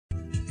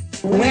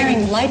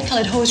Wearing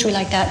light-colored hosiery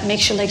like that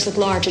makes your legs look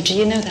larger. Do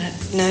you know that?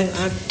 No,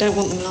 I don't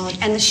want them large.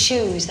 And the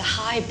shoes, the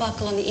high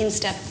buckle on the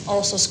instep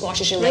also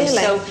squashes your legs.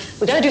 Really? So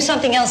we've got to do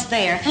something else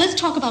there. And let's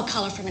talk about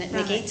color for a minute,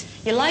 Nikki. Right.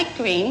 You like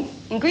green,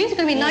 and green's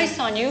going to be nice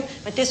on you,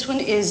 but this one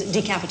is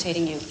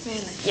decapitating you.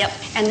 Really? Yep.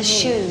 And the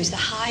shoes, the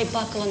high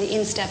buckle on the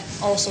instep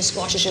also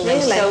squashes your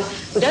legs. Really?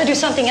 So we've got to do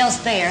something else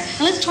there.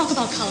 And let's talk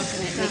about color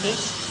for a minute,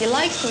 Nikki. You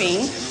like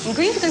green, and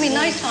green's going to be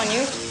nice on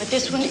you, but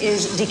this one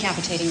is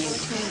decapitating you.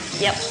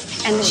 Yep.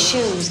 And the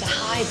shoes, the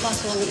high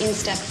buckle on the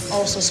instep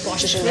also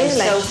squashes your legs.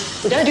 Really?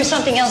 So we've got to do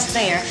something else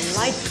there.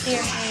 Light,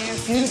 clear hair,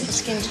 beautiful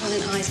skin tone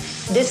and eyes.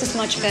 This is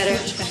much better.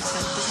 Much better,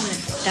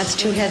 isn't it? That's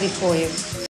too heavy for you.